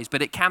subtle ways.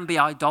 But it can be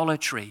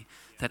idolatry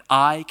that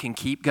I can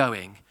keep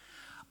going.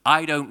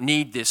 I don't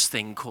need this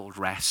thing called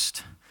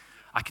rest.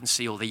 I can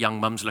see all the young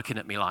mums looking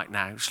at me like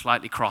now,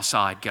 slightly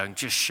cross-eyed, going,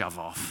 just shove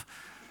off.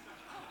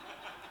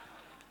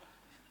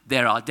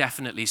 There are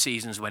definitely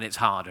seasons when it's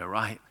harder,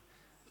 right?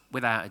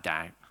 Without a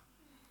doubt.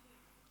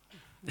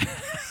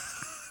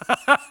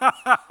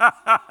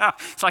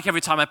 It's like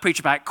every time I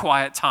preach about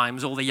quiet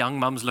times, all the young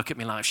mums look at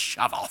me like,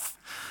 shove off,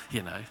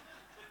 you know.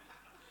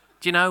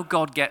 Do you know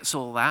God gets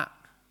all that?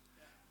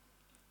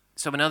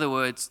 So in other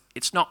words,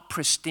 it's not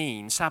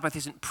pristine. Sabbath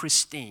isn't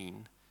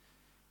pristine.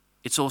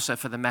 It's also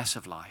for the mess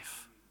of life.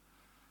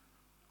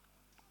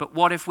 But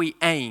what if we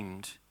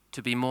aimed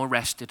to be more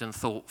rested and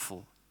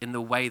thoughtful in the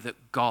way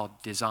that God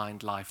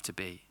designed life to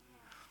be?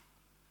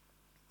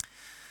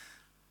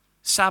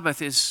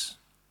 Sabbath is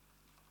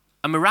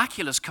a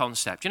miraculous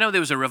concept. You know,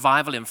 there was a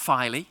revival in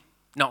Filey,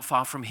 not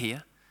far from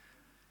here,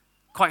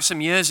 quite some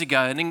years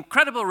ago, an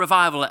incredible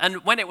revival.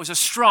 And when it was a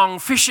strong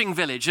fishing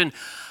village, and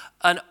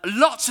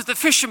lots of the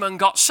fishermen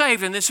got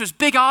saved, and this was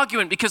big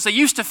argument because they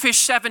used to fish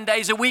 7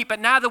 days a week, but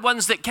now the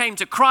ones that came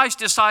to Christ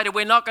decided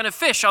we're not going to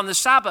fish on the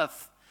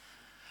Sabbath.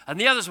 And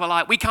the others were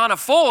like, we can't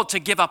afford to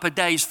give up a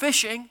day's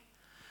fishing.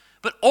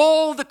 But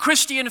all the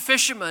Christian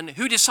fishermen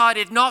who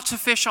decided not to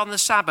fish on the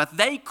Sabbath,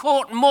 they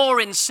caught more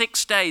in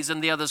 6 days than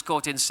the others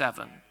caught in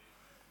 7.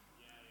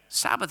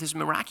 Sabbath is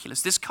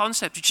miraculous. This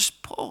concept, you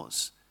just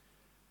pause,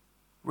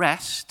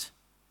 rest,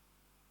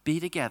 be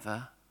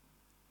together,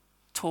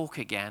 talk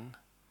again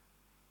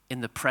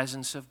in the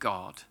presence of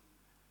God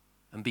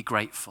and be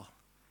grateful.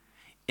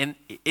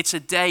 It's a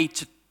day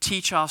to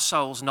teach our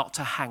souls not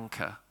to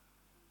hanker,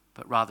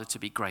 but rather to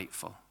be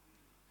grateful.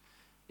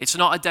 It's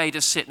not a day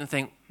to sit and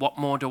think, what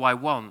more do I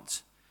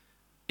want?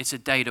 It's a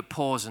day to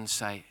pause and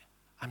say,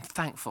 I'm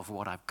thankful for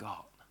what I've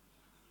got.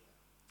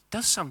 It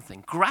does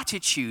something.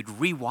 Gratitude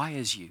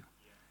rewires you.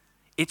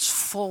 It's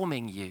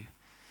forming you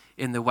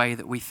in the way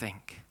that we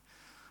think.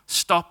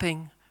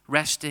 Stopping,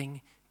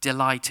 resting,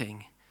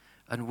 delighting,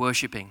 and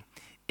worshiping.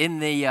 In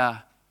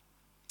the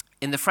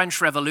French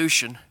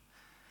Revolution,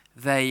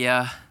 they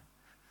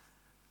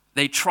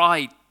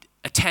tried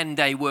a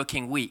 10-day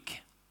working week.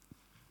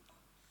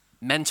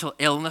 Mental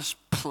illness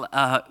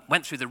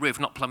went through the roof,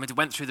 not plummeted,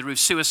 went through the roof.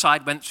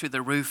 Suicide went through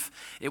the roof.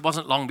 It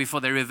wasn't long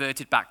before they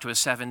reverted back to a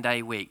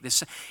 7-day week.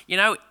 This, you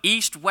know,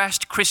 East,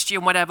 West,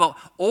 Christian, whatever,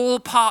 all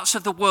parts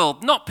of the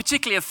world, not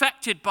particularly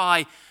affected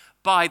by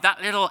by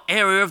that little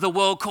area of the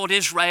world called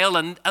Israel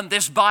and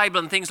this Bible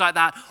and things like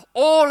that.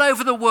 All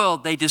over the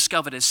world, they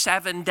discovered a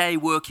 7-day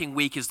working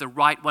week is the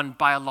right one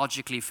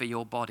biologically for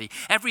your body.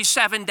 Every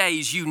 7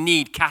 days, you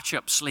need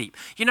catch-up sleep.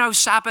 You know,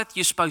 Sabbath,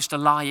 you're supposed to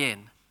lie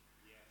in.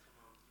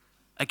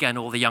 Again,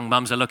 all the young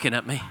mums are looking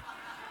at me.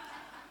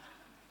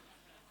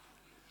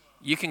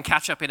 You can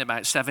catch up in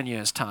about 7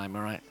 years' time,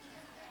 all right?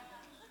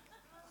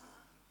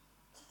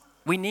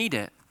 We need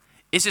it.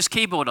 Is this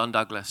keyboard on,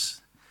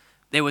 Douglas?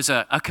 There was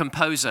a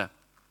composer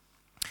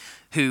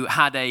who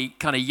had a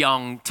kind of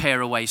young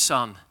tearaway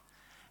son,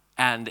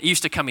 and he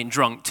used to come in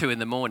drunk 2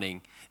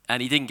 a.m,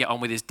 and he didn't get on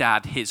with his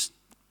dad, his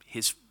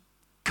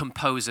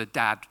composer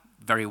dad,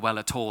 very well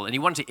at all. And he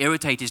wanted to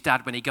irritate his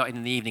dad when he got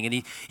in the evening,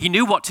 and he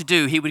knew what to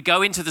do. He would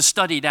go into the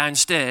study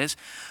downstairs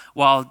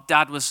while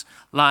dad was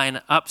lying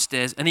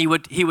upstairs, and he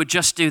would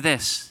just do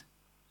this.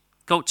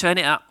 Go, turn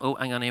it up. Oh,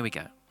 hang on, here we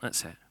go.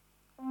 That's it.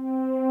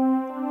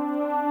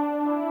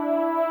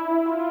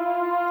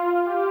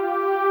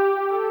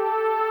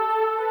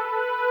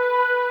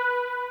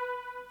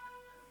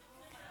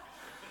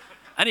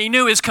 And he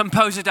knew his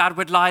composer dad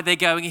would lie there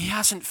going, he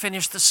hasn't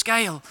finished the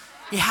scale.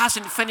 He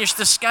hasn't finished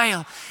the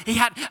scale.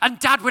 And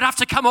dad would have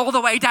to come all the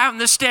way down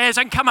the stairs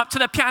and come up to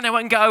the piano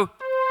and go.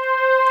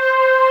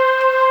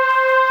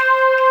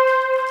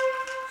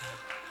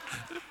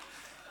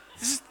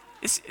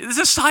 There's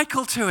a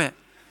cycle to it.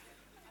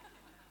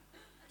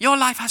 Your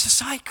life has a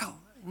cycle.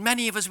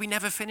 Many of us, we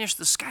never finish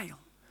the scale.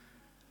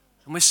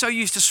 And we're so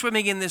used to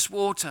swimming in this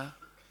water,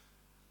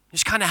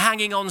 just kind of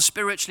hanging on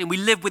spiritually. And we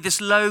live with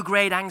this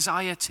low-grade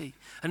anxiety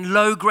and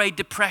low-grade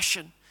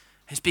depression.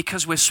 It's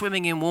because we're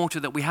swimming in water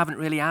that we haven't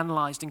really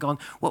analyzed and gone,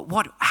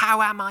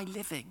 how am I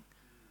living?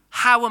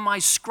 How am I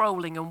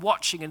scrolling and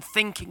watching and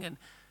thinking and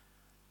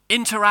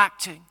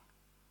interacting?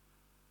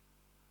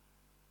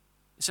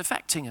 It's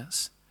affecting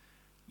us.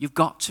 You've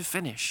got to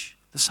finish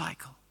the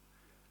cycle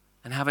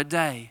and have a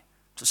day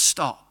to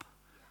stop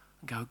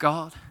and go,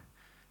 God,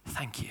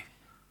 thank you.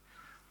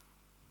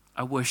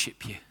 I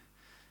worship you.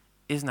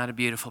 Isn't that a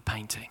beautiful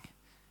painting?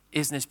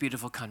 Isn't this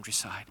beautiful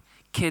countryside?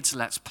 Kids,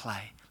 let's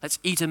play. Let's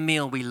eat a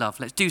meal we love.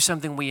 Let's do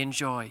something we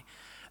enjoy.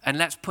 And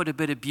let's put a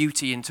bit of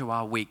beauty into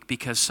our week,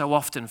 because so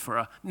often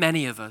for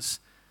many of us,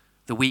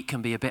 the week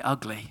can be a bit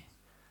ugly.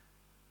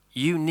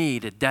 You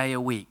need a day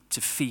a week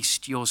to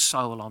feast your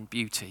soul on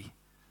beauty.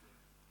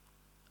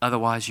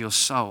 Otherwise, your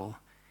soul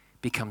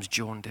becomes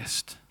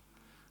jaundiced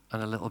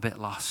and a little bit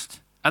lost.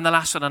 And the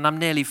last one, and I'm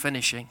nearly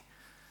finishing.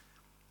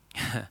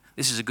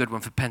 This is a good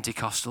one for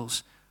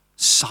Pentecostals.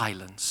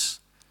 Silence.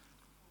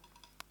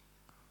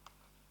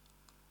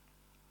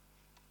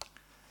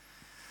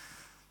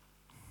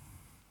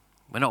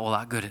 We're not all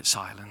that good at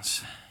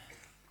silence.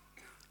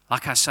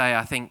 Like I say,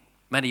 I think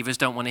many of us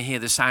don't want to hear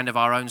the sound of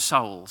our own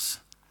souls.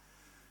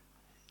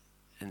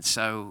 And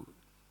so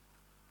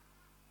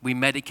we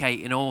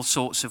medicate in all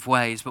sorts of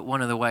ways, but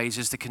one of the ways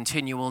is the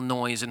continual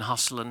noise and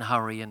hustle and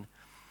hurry and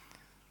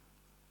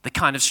the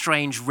kind of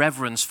strange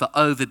reverence for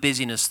over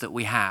busyness that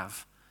we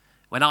have.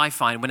 When I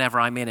find, whenever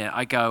I'm in it,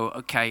 I go,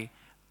 okay,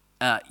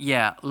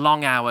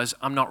 long hours,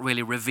 I'm not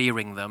really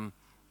revering them.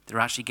 They're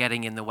actually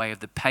getting in the way of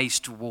the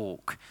paced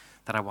walk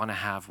that I want to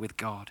have with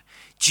God.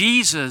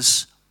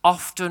 Jesus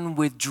often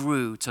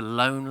withdrew to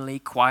lonely,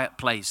 quiet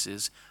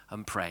places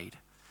and prayed.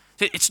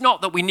 It's not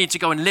that we need to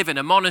go and live in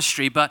a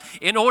monastery, but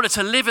in order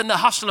to live in the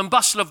hustle and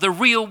bustle of the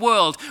real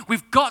world,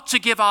 we've got to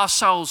give our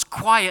souls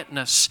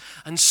quietness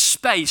and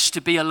space to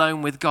be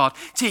alone with God,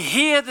 to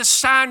hear the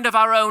sound of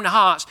our own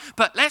hearts.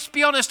 But let's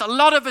be honest, a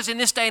lot of us in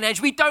this day and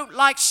age, we don't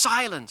like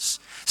silence.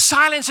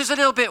 Silence is a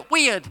little bit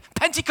weird.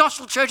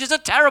 Pentecostal churches are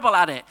terrible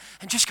at it.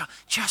 And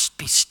just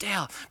be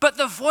still. But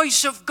the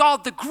voice of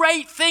God, the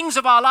great things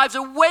of our lives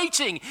are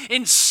waiting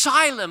in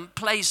silent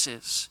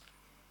places.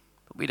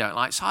 We don't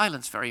like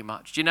silence very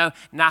much. Do you know,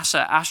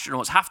 NASA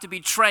astronauts have to be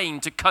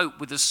trained to cope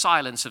with the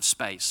silence of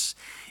space.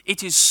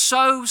 It is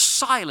so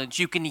silent,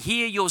 you can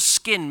hear your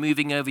skin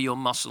moving over your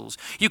muscles.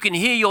 You can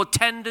hear your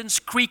tendons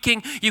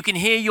creaking. You can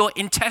hear your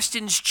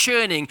intestines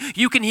churning.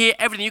 You can hear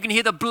everything. You can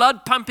hear the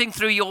blood pumping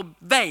through your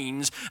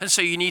veins. And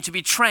so you need to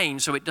be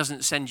trained so it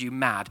doesn't send you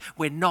mad.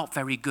 We're not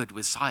very good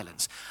with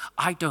silence.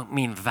 I don't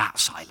mean that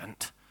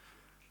silent.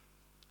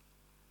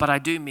 But I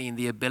do mean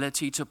the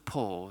ability to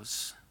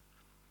pause.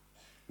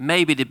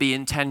 Maybe to be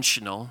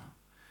intentional,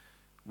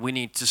 we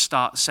need to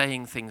start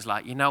saying things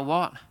like, you know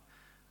what?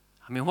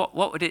 I mean, what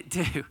would it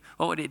do?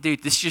 What would it do?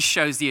 This just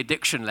shows the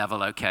addiction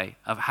level, okay,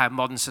 of how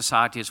modern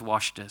society has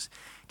washed us.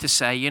 To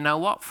say, you know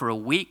what? For a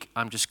week,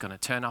 I'm just going to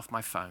turn off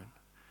my phone.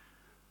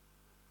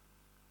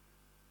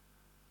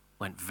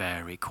 Went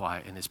very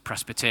quiet in this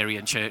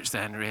Presbyterian church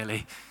then,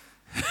 really.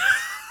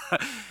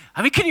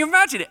 I mean, can you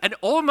imagine it? And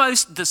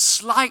almost the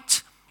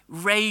slight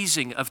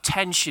raising of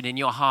tension in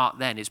your heart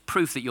then is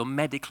proof that you're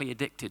medically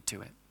addicted to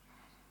it.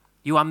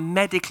 You are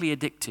medically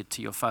addicted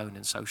to your phone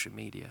and social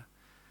media.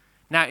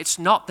 Now, it's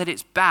not that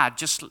it's bad,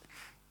 just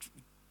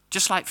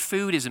like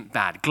food isn't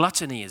bad,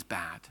 gluttony is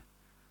bad.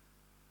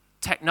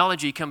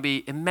 Technology can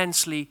be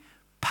immensely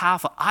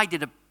powerful. I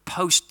did a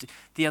post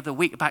the other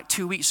week, about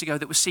 2 weeks ago,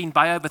 that was seen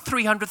by over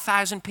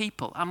 300,000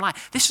 people. I'm like,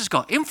 this has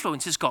got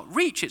influence, it's got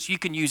reach, you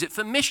can use it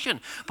for mission.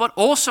 But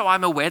also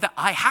I'm aware that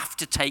I have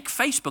to take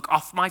Facebook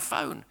off my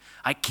phone.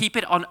 I keep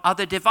it on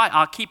other devices.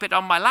 I'll keep it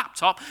on my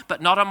laptop,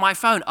 but not on my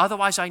phone.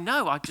 Otherwise, I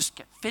know I just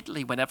get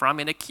fiddly whenever I'm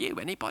in a queue.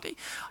 Anybody?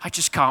 I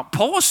just can't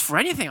pause for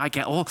anything. I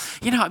get all,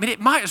 it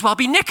might as well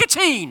be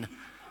nicotine.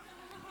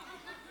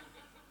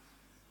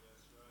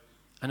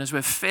 And as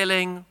we're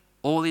filling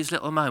all these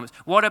little moments,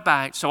 what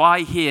about, so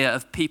I hear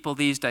of people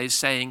these days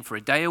saying for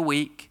a day a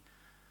week,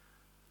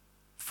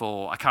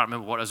 for, I can't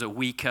remember what it was, a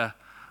week, a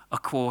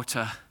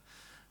quarter,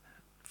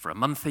 for a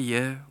month, a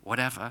year,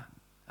 whatever.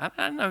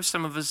 I know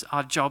some of us,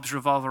 our jobs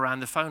revolve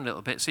around the phone a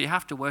little bit, so you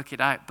have to work it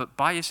out, but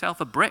buy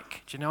yourself a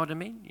brick, do you know what I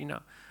mean?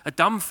 A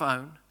dumb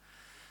phone.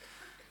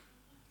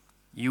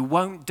 You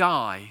won't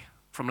die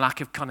from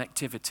lack of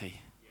connectivity,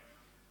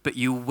 but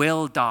you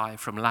will die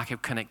from lack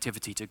of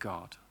connectivity to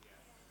God.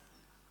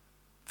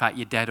 In fact,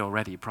 you're dead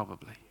already,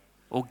 probably.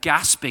 Or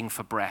gasping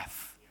for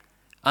breath,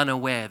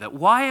 unaware that,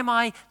 why am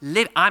I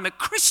living? I'm a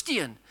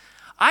Christian.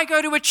 I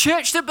go to a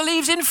church that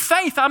believes in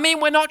faith. I mean,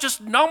 we're not just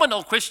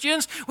nominal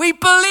Christians. We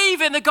believe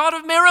in the God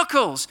of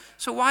miracles.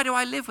 So why do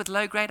I live with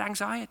low-grade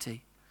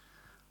anxiety?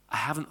 I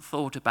haven't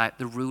thought about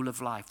the rule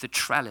of life, the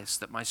trellis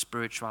that my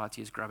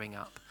spirituality is growing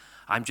up.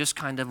 I'm just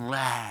kind of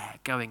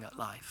going at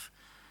life.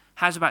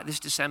 How's about this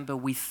December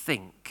we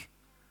think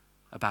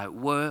about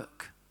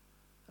work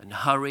and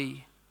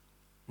hurry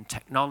and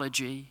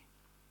technology,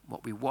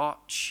 what we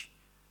watch,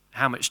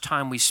 how much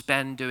time we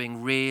spend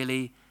doing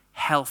really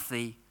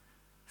healthy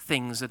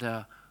things that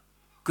are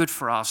good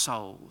for our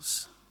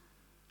souls.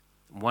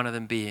 One of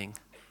them being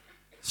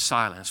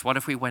silence. What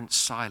if we went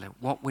silent?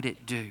 What would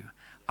it do?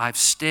 I've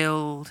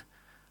stilled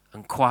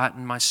and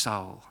quietened my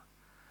soul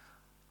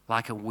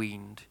like a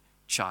weaned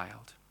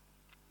child.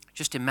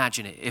 Just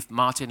imagine it if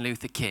Martin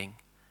Luther King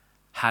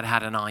had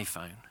an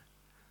iPhone.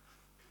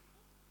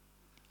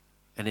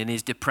 And in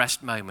his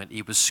depressed moment,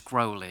 he was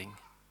scrolling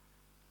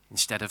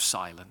instead of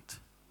silent.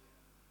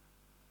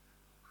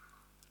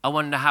 I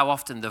wonder how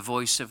often the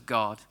voice of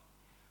God,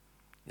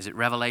 is it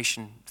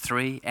Revelation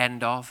 3,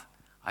 end of,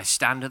 I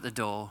stand at the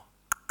door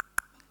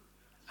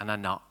and I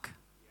knock.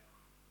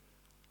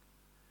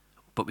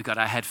 But we got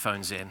our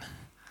headphones in.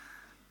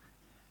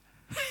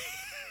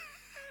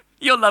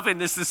 You're loving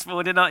this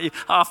morning, aren't you?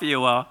 Half of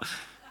you are.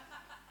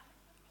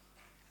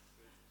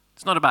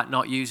 It's not about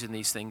not using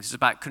these things. It's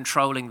about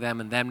controlling them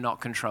and them not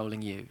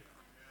controlling you.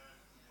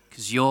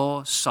 Because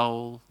your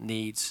soul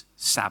needs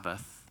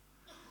Sabbath.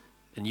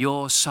 And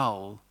your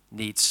soul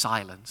needs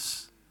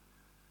silence.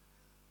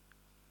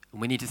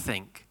 And we need to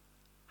think,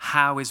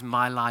 how is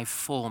my life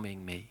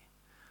forming me?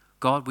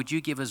 God, would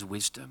you give us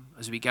wisdom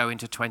as we go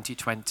into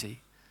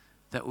 2020,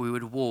 that we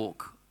would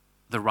walk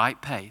the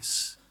right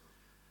pace,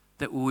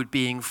 that we would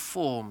be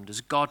informed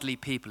as godly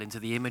people into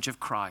the image of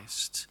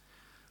Christ,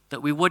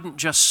 that we wouldn't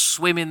just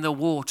swim in the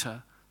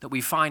water that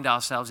we find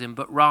ourselves in,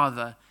 but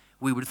rather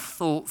we would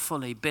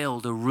thoughtfully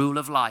build a rule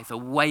of life, a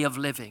way of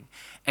living,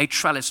 a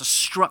trellis, a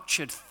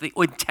structured,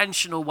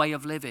 intentional way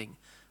of living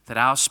that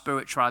our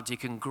spirituality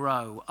can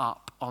grow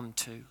up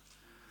onto.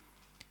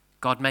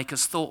 God, make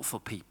us thoughtful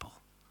people,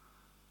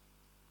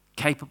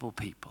 capable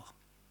people,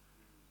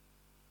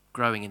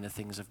 growing in the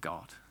things of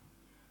God.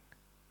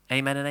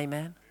 Amen and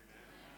amen.